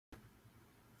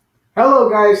Hello,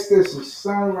 guys. This is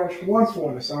Sunrush once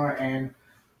more the Sun, and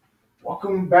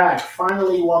welcome back.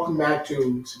 Finally, welcome back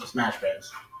to Super Smash Bros.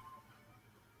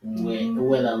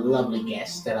 With a lovely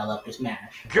guest that I love to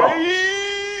smash.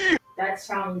 That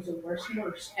sounds worse and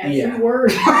worse. Yeah. Every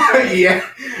word. Yeah,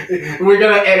 we're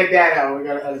gonna edit that out. We're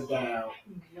gonna edit that out.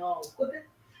 No.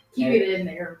 Keep it in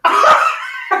there. I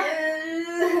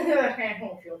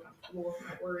don't feel comfortable with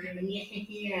my word.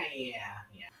 Yeah.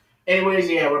 Anyways,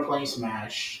 yeah, we're playing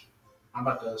Smash. I'm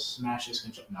about to smash this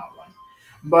control. No, one.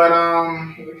 But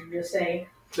What did you just say?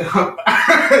 no,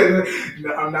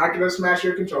 I'm not gonna smash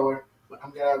your controller. But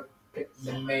I'm gonna pick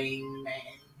the main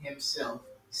man himself,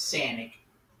 Sonic,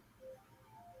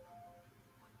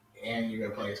 and you're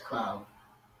gonna play as Cloud.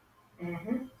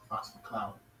 Mm-hmm. Fox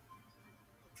Cloud.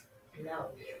 No.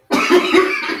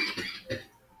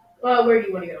 Well, where do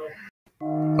you want to go?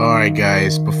 Alright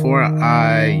guys, before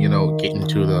I, get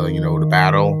into the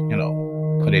battle,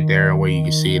 put it there where you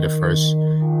can see the first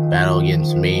battle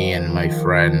against me and my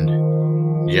friend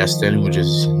Justin, which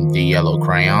is the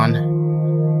YellowCrayon.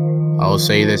 I'll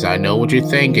say this, I know what you're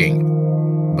thinking,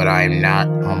 but I am not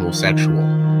homosexual.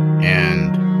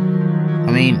 And,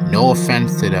 no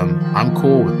offense to them, I'm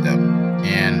cool with them.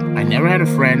 And I never had a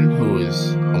friend who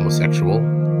is homosexual,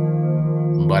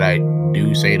 but I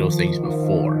do say those things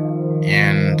before.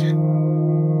 And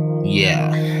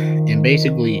yeah, and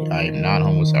basically I am not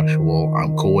homosexual.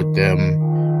 I'm cool with them,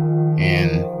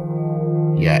 and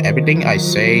yeah, everything I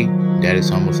say that is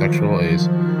homosexual is,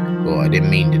 well, I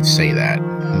didn't mean to say that,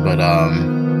 but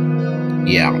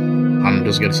yeah, I'm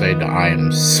just gonna say that I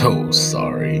am so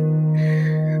sorry,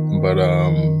 but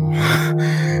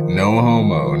no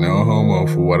homo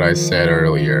for what I said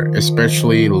earlier,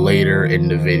 especially later in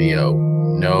the video.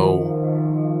 No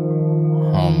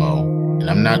homo. And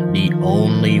I'm not the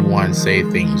only one say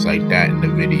things like that in the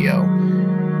video.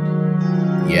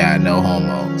 Yeah, no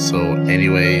homo. So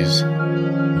anyways,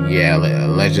 yeah,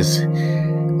 let's just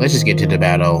get to the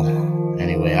battle.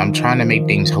 Anyway, I'm trying to make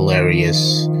things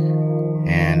hilarious.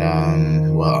 And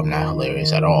well, I'm not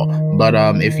hilarious at all. But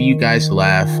if you guys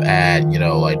laugh at,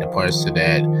 like the parts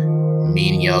that me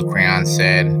and YellowCrayon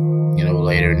said,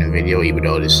 later in the video, even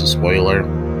though this is a spoiler,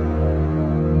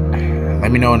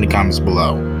 let me know in the comments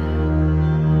below.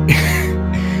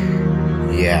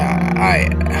 Yeah,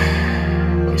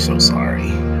 I'm so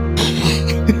sorry.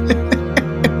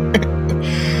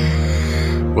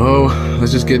 Well,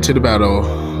 let's just get to the battle.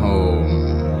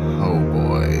 Oh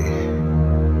boy.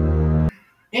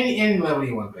 Any level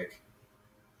you want to pick.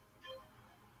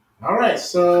 All right,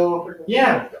 so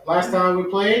yeah, last time we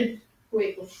played,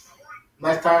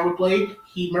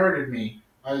 he murdered me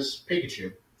as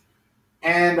Pikachu,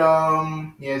 and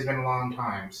yeah, it's been a long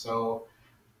time. So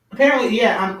apparently,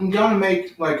 yeah, I'm gonna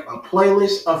make like a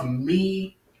playlist of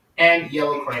me and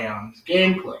YellowCrayon's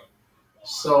gameplay.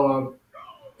 So,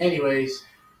 anyways,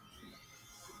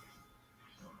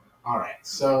 all right.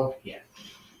 So yeah,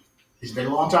 it's been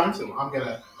a long time, so I'm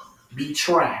gonna be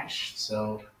trashed.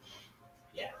 So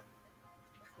yeah,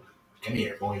 come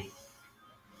here, boy.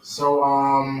 So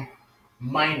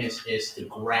minus is to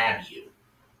grab you.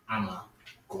 I'ma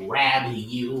grab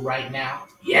you right now.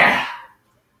 Yeah.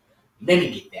 Let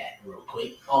me get that real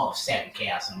quick. Oh, 7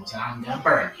 chaos symbols, and I'm gonna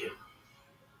burn you.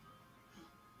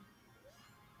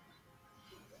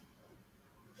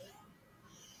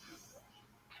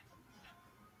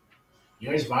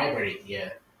 Yours vibrating, yeah.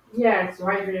 Yeah, it's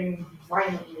vibrating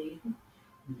violently.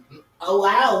 Oh,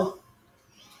 wow.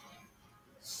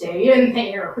 Stay in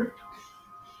there.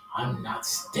 I'm not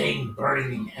staying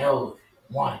burning in hell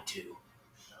if I wanted to.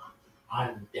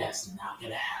 That's not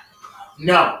gonna happen.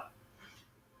 No.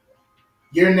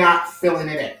 You're not filling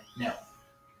it in. No.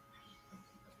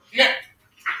 No.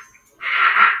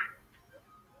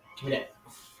 Give me that.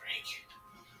 Freak.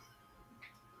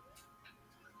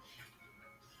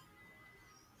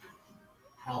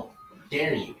 How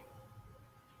dare you?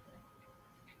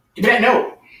 Give me that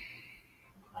note.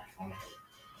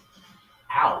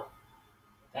 Ow.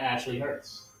 That actually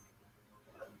hurts.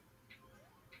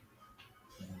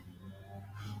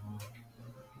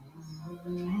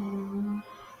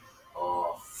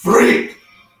 Oh, freak!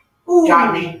 Ooh.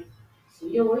 Got me.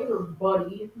 See you later,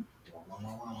 buddy.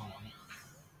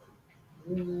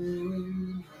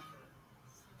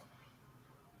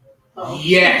 Oh.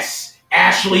 Yes!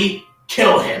 Ashley,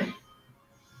 kill him!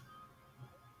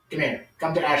 Come here.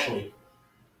 Come to Ashley.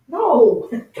 No!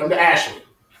 Come to Ashley.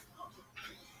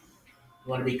 You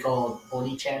want to be called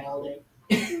Oni-chan all day?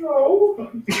 No!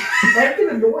 That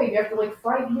get annoying after like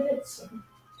 5 minutes.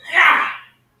 Ah!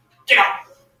 Get up!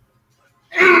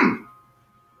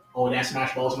 Oh, that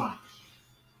Smash Ball's mine.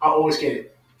 I'll always get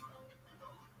it.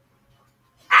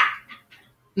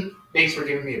 Thanks for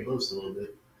giving me a boost a little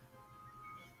bit.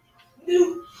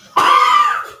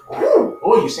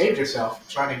 Oh, you saved yourself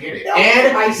trying to get it. No,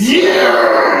 And I see.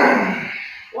 yeah!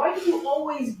 Why do you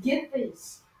always get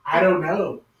this? I don't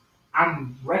know.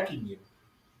 I'm wrecking you.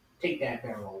 Take that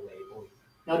barrel away, boy.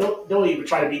 No, don't even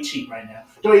try to be cheap right now.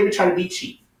 Don't even try to be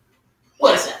cheap.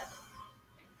 What is that?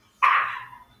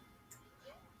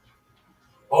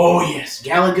 Oh yes,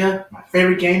 Galaga, my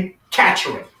favorite game.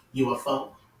 Catcher it, UFO.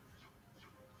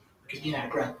 Give me that,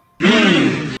 bro.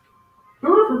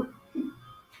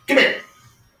 Come here.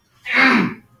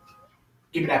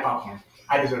 Give me that popcorn.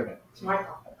 I deserve it. It's my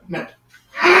problem. No.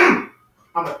 I'm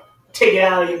gonna take it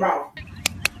out of your mouth.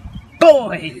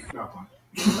 Boy! No, come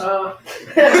Uh,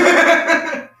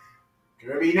 on.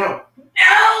 Kirby, no.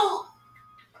 No!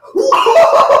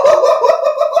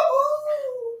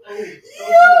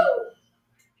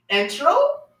 Intro?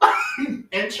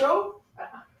 Intro?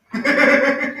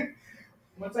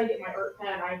 once I get my art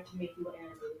pad, I can make you an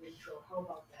animated intro. How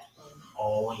about that?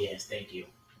 Oh, yes, thank you.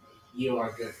 You are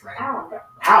a good friend. Ow, got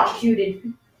Ow!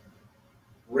 executed.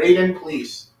 Raiden,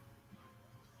 please.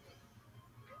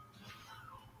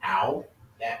 Ow.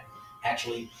 That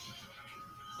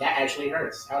actually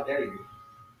hurts. How dare you?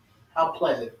 How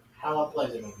pleasant. How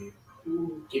unpleasant of you.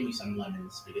 Ooh, give me some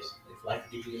lemons, because if life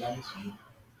gives you lemons, you...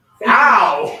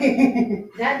 Ow!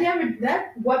 That damage,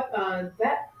 that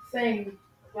thing,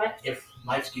 If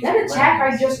life gives that you attack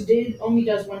lemons... I just did only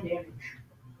does 1 damage.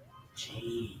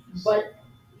 Jeez. But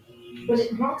Jeez.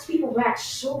 it knocks people back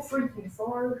so freaking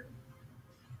far.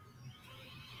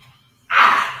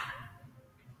 Ah!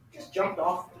 Just jumped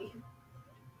off me.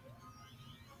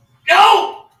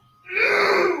 No!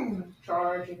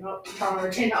 Charging up,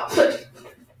 charging up.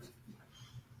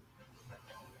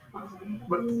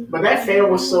 But that fail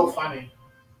was so funny.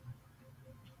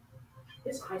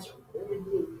 His eyes are really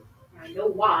blue. I know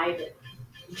why, but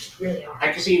they just really are.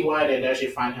 I can see why they'd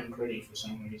actually find him pretty for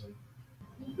some reason.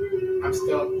 I'm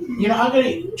still... I'm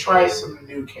going to try some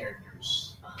new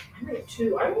characters. I made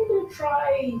 2. I'm going to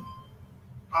try...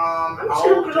 I'm I'm just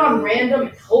going to put it on random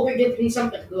and hope it gets me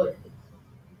something good.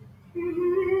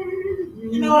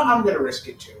 You know what? I'm going to risk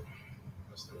it too.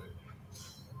 Let's do it.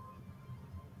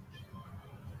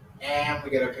 And we're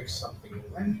going to pick something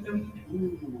random.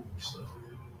 Ooh, so...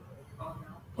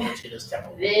 Go to this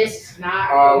temple. This is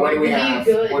not What do we going to have?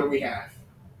 be good. What do we have?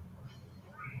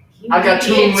 You I got need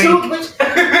two Toon links.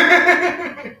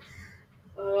 Link.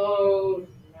 Oh,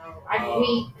 no. I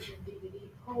hate DVD.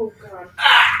 Oh, God.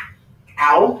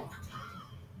 Ow.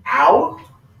 Ow.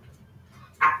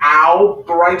 Ow.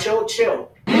 Baricho,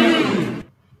 chill.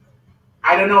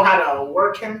 I don't know how to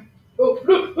work him.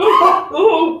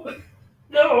 Oh,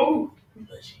 no.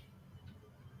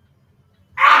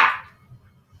 Ah!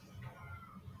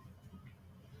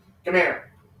 Come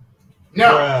here.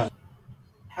 No. Bruh.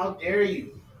 How dare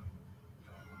you?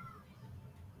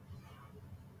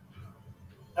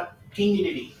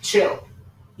 King, chill.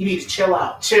 You need to chill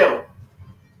out. Chill.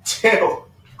 Chill.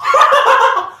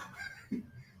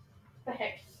 The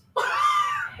heck?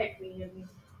 Heck me and me.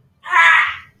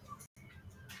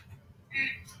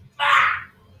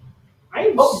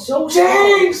 I'm so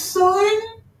Dang, sorry. son!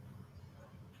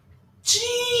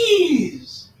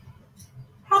 Jeez!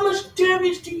 How much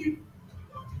damage do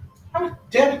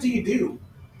you do?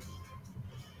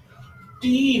 Do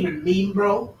you even mean,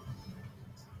 bro?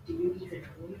 Do you even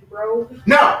move, bro?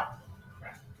 No!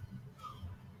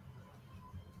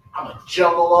 I'm gonna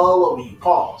juggle all over you.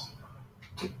 Pause.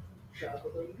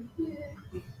 Juggling.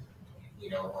 You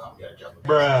know what? I'm gonna juggle.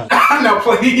 Bruh. I'm not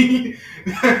playing.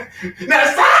 No,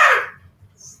 stop!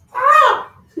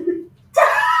 Stop!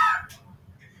 Stop!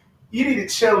 You need to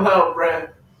chill out, bruh.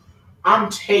 I'm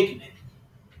taking it.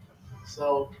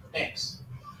 So, thanks.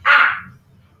 Ah!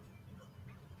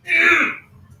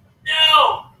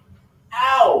 No!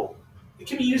 Ow! I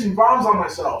can't be using bombs on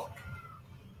myself.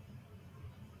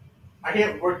 I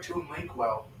can't work Toon Link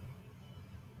well.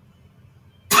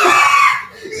 How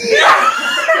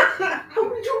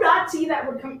did you not see that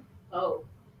would come? Oh,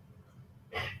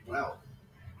 Well,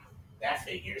 that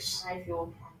figures. I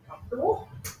feel uncomfortable.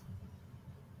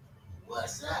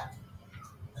 What's up?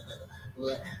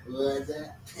 What's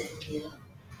up? Yeah.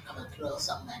 I'm gonna throw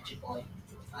something at you, boy.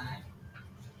 Fine.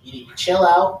 You need to chill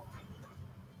out.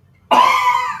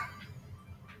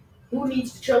 Who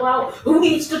needs to chill out? Who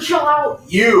needs to chill out?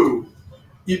 You're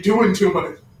doing too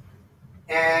much.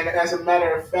 And as a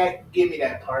matter of fact, give me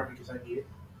that part because I need it.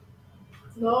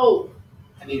 No.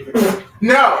 I need it.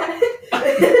 No!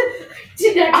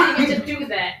 Did actually get to do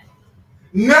that.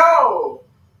 No!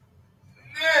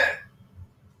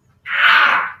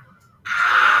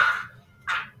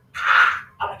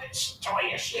 I'm gonna destroy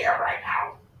your share right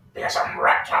now. There's some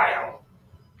reptile.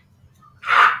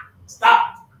 Ah!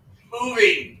 Stop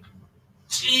moving.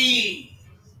 Jeez.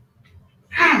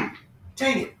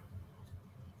 Dang it.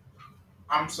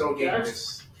 I'm so getting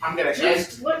this. I'm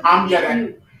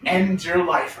gonna end your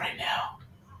life right now.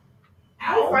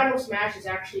 Our Final Smash is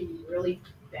actually really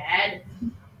bad.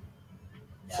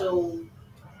 Yeah. So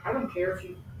I don't care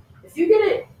if you get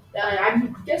it.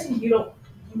 I'm guessing you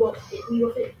won't hit me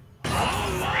with it.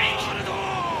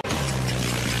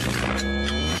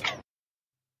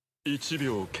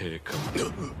 Ichibyou Keika.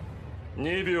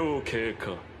 2秒経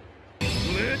過。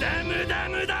無駄無駄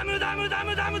無駄無駄無駄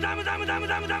無駄無駄無駄無駄無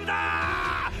駄無駄無駄。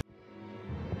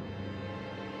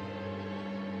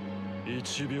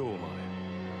1秒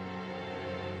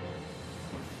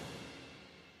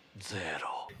前。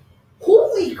0。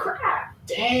 Holy crap!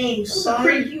 Dang, That's son. a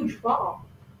pretty huge bomb.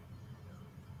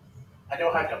 I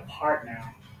don't have to part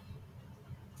now.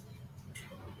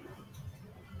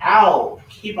 Ow! I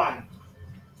keep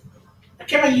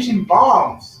on using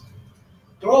bombs.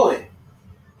 Throw it.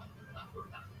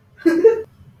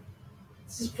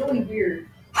 This is really weird.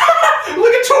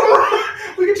 Look at Toon!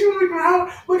 Look at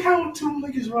Toon! Look how Toon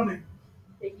Link is running.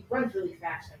 Yeah, he runs really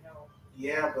fast, I know.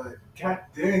 Yeah, but god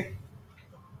dang.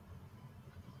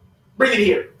 Bring it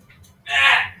here.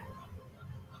 Ah.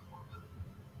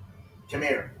 Come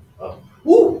here. Oh.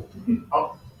 Woo!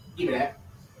 Oh, give me that.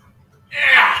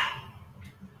 Ah.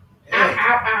 Ow,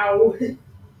 ow, ow.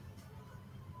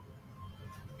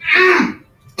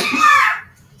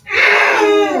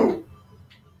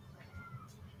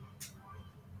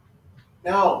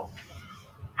 No.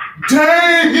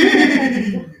 Dang!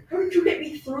 How did you hit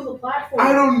me through the platform?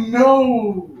 I don't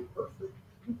know.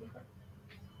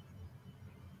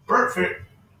 Perfect.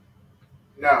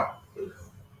 No.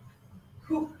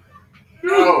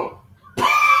 No.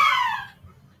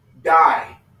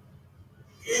 Die.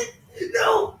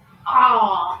 No.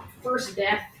 Ah, first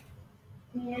death.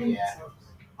 Man. Yeah.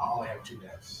 I only have 2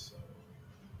 deaths. So.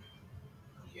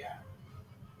 Yeah.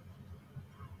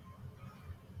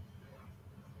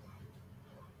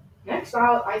 Next,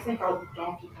 I think I'll do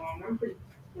Donkey Kong. I'm pretty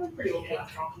okay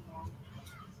with Donkey Kong.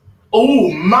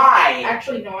 Oh my!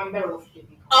 Actually, no, I'm better with Diddy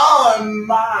Kong. Oh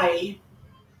my!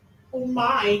 Oh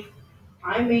my!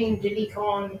 I main Diddy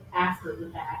Kong after the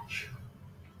patch.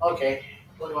 Okay,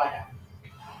 what do I have?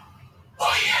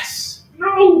 Oh yes!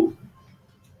 No!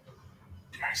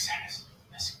 Dark Samus.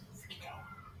 Let's freaking go.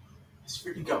 Let's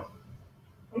freaking go.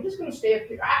 I'm just gonna stay up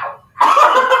here. Ow!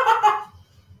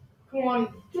 Come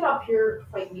on, get up here,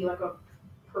 fight me like a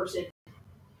person.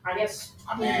 I guess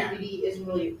Diddy isn't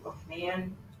really a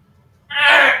man.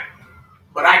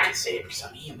 But I can say it because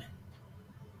I'm human.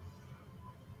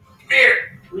 Come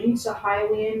here. Link's a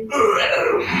Hylian.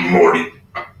 Morty.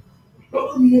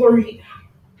 Morty.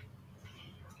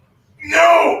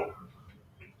 No!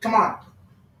 Come on.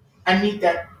 I need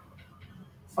that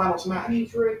final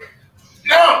smash. Rick.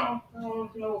 No! I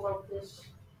don't know about this.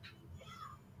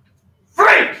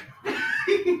 Frank!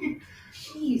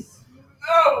 Jeez.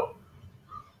 No!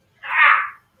 Ah!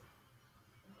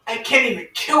 I can't even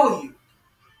kill you.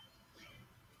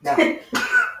 No.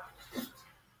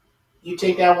 You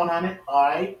take that one on it,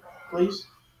 alright, please?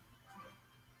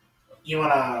 You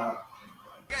wanna...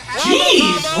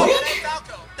 Jeez, Link!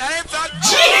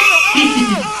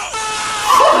 Jeez!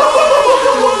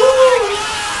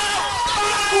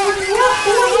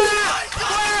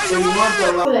 So you want the...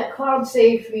 Oh, that Cloud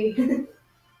saved me.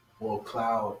 Well,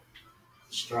 Cloud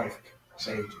Strike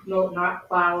saved you. No, not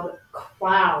Cloud.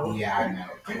 Cloud. Yeah, I know.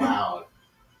 Cloud.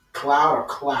 Cloud or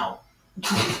Cloud?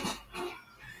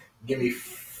 Give me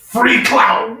free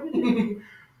Cloud!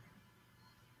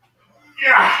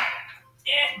 Yeah!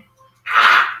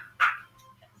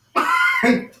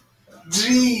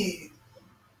 Gee!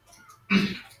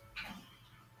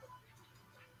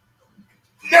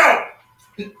 No!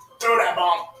 Throw that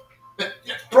bomb!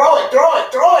 Throw it! Throw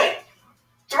it! Throw it!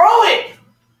 Throw it!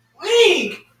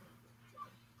 League!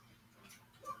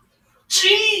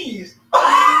 Jeez!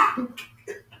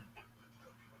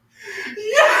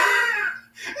 Yeah!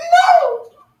 No!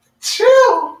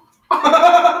 Chill!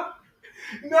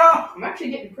 No! I'm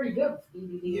actually getting pretty good with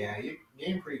DVD. Yeah, you're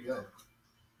getting pretty good.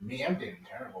 Me, I'm getting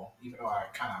terrible, even though I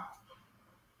kind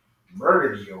of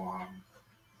murdered you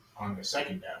on the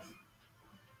second death.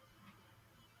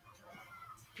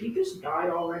 You just died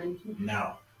already.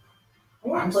 No. I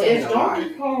want I'm to play as staying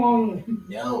Donkey Kong.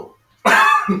 No.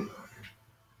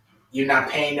 You're not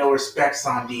paying no respects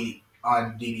on DD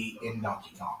in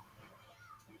Donkey Kong.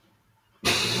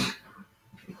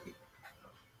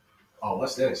 Oh,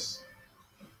 what's this?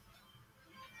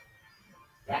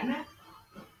 Batman?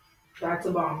 That's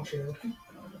a bomb too.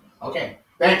 Okay,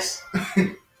 thanks.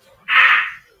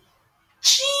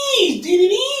 Jeez,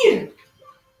 DDD.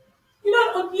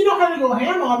 You don't have to go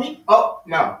ham on me. Oh,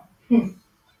 no.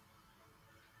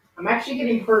 I'm actually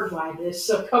getting hurt by this,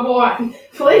 so come on,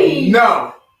 please.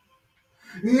 No.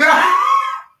 No.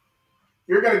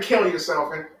 You're going to kill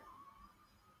yourself.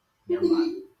 Never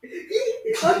mind.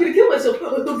 I'm going to kill myself.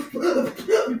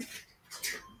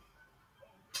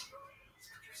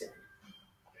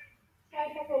 I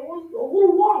have a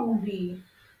little wobbly.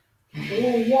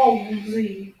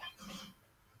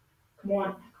 Come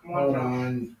on. Hold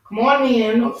on. Come on,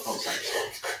 man.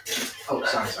 Oh,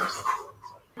 sorry.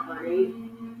 Alright.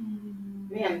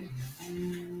 Man,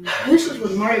 this was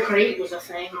when Mario Kart 8 was a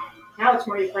thing. Now it's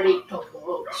Mario Kart 8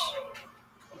 Tomppabeats.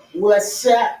 What's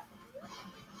up?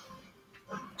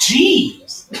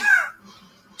 Jeez,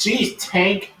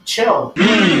 Tank, chill.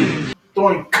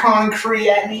 Throwing concrete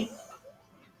at me?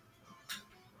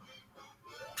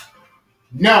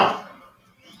 No.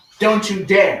 Don't you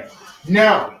dare.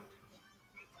 No.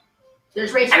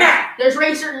 There's racers. There's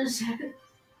racers.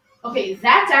 Okay,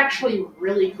 that's actually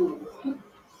really cool.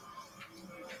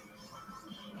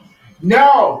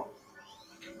 No.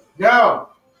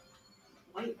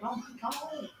 Wait, don't go.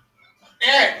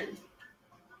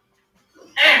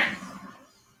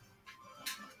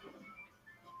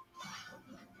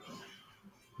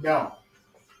 No.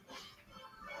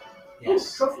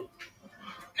 Yes. Oh, trophy.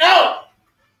 No.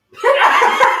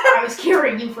 I was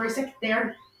carrying you for a second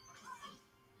there.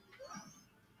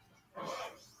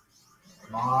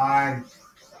 Come on.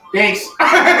 Thanks. I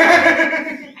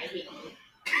hate you.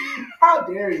 How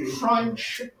dare you?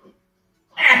 Crunch.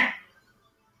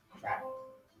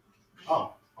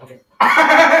 Oh, okay.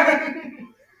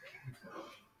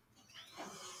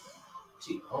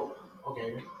 Gee, oh, okay.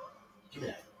 Give me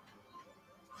that.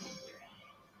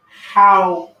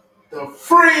 How the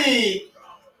freak?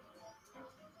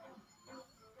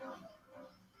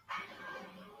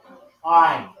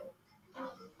 Fine.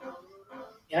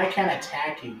 And I can't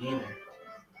attack you either.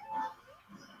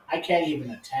 I can't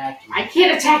even attack you. I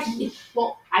can't attack you.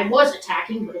 Well, I was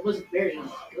attacking, but it wasn't very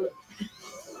good.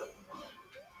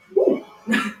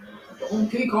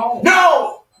 Donkey Kong.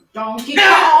 No! Donkey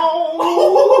No!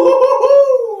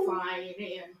 Kong. Fine,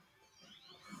 man.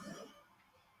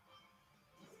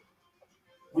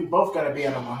 We both gotta be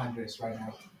on the 100s right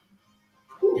now.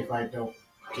 If I don't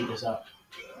keep this up.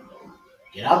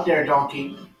 Get up there,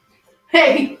 donkey.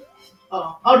 Hey!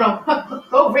 Oh no.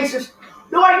 Oh, racers.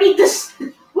 No, I need this.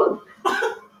 Woo.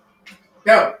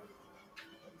 No.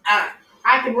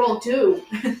 I can roll too.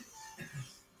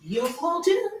 You'll fall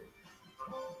too?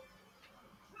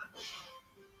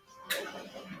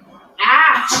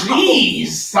 Ah! Jeez,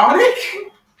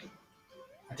 Sonic!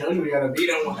 I told you we gotta beat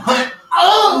him 100.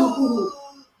 Oh!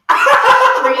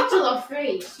 Straight to the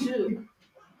face, too.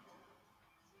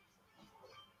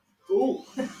 Ooh,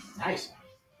 nice.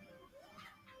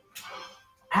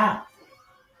 Ow.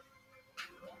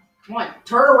 Come on,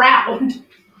 turn around.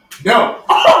 No.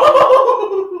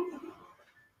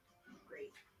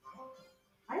 Great.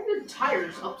 Why are the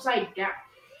tires upside down?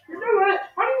 You know what?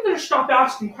 Why don't you just stop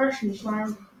asking questions,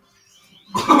 man?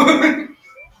 I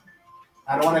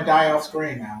don't want to die off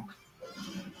screen now.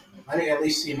 Let me at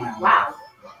least see my own. Wow.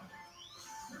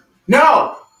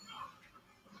 No!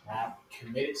 Wow,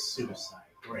 committed suicide.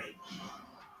 Great.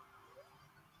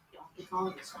 Donkey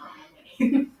Kong is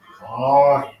fine.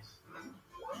 Oh, yes.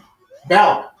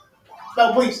 Bell,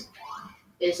 please.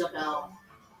 Isabel.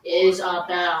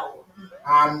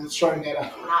 I'm shorting it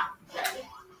up. Not that.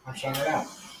 I'm shorting it out.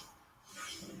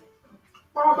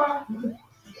 Baba.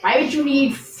 Why would you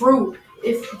need fruit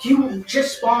if you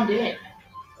just spawned in?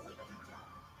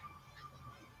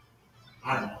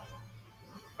 I don't know.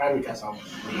 Probably because I'm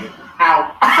weird. Ow!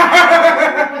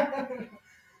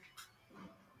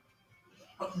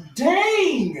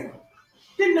 Dang!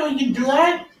 Didn't know you could do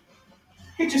that.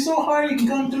 Hit you so hard you can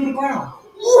come through the ground.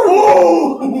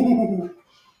 Ooh!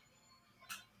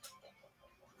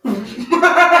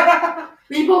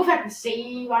 We both have the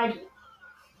same idea.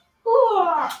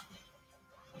 Ooh.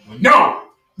 No!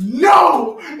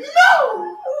 No!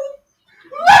 No!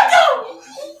 Let go!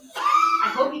 I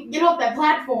hope you can get off that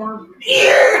platform.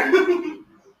 Yeah!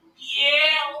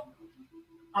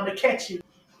 I'm gonna catch you.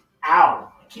 Ow.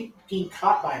 I keep getting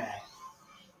caught by that.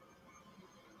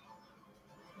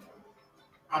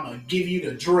 I'm gonna give you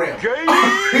the drill.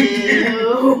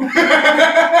 Ew.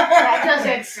 That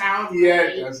doesn't sound Yeah, right.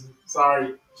 it does.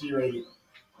 Sorry, G-rated.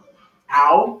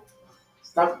 Ow.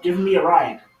 Stop giving me a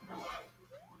ride.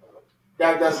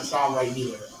 That doesn't sound right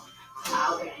either.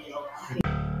 Okay.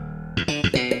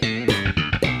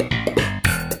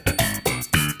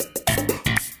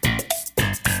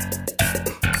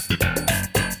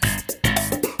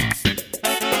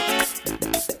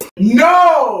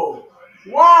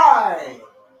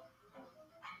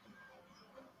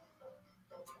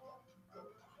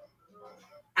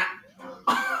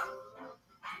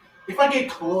 If I get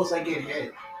close, I get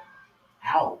hit.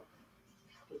 Ow.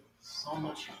 So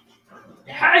much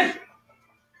damage.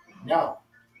 No.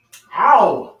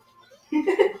 Ow.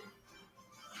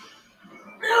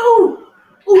 No.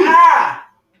 Ooh. Ah.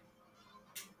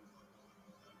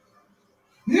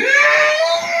 No.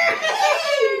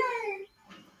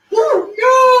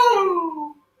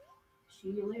 See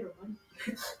you later, buddy.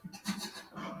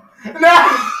 No.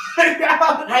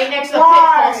 Right next to the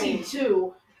Why? pitfall scene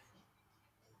 2.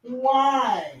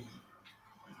 Why?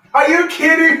 Are you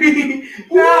kidding me?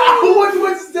 No. What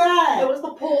was that? It was the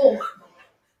pole.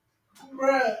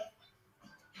 Bruh.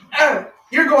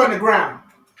 You're going to ground.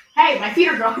 Hey, my feet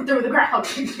are going through the ground.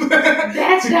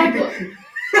 That's not good.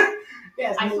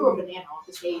 Yes, I threw a banana off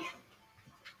the stage.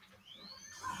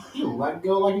 You let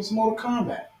go like it's Mortal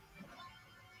Kombat.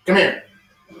 Come here.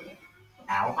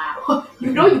 Ow. Wow.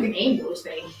 You know you can aim those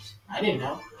things. I didn't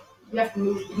know. You have to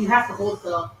move. You have to hold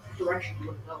the direction you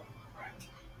want to go.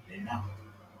 I didn't know.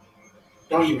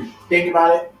 Don't even think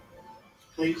about it,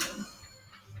 please.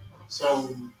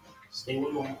 So, stay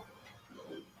where you are.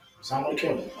 So I'm gonna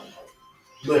kill you.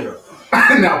 Literally.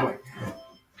 No, wait.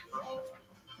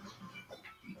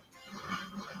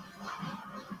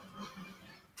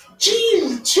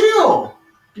 Jeez, chill.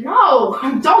 No,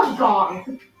 I'm Donkey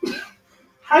Kong.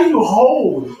 How you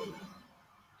hold?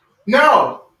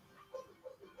 No.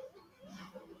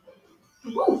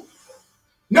 Woo.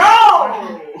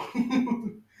 No!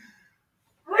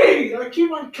 Reed, I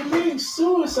keep on committing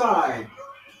suicide.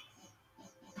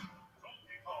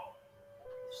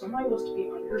 If somebody was to be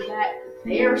under that,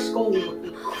 their skull would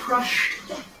be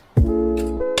crushed.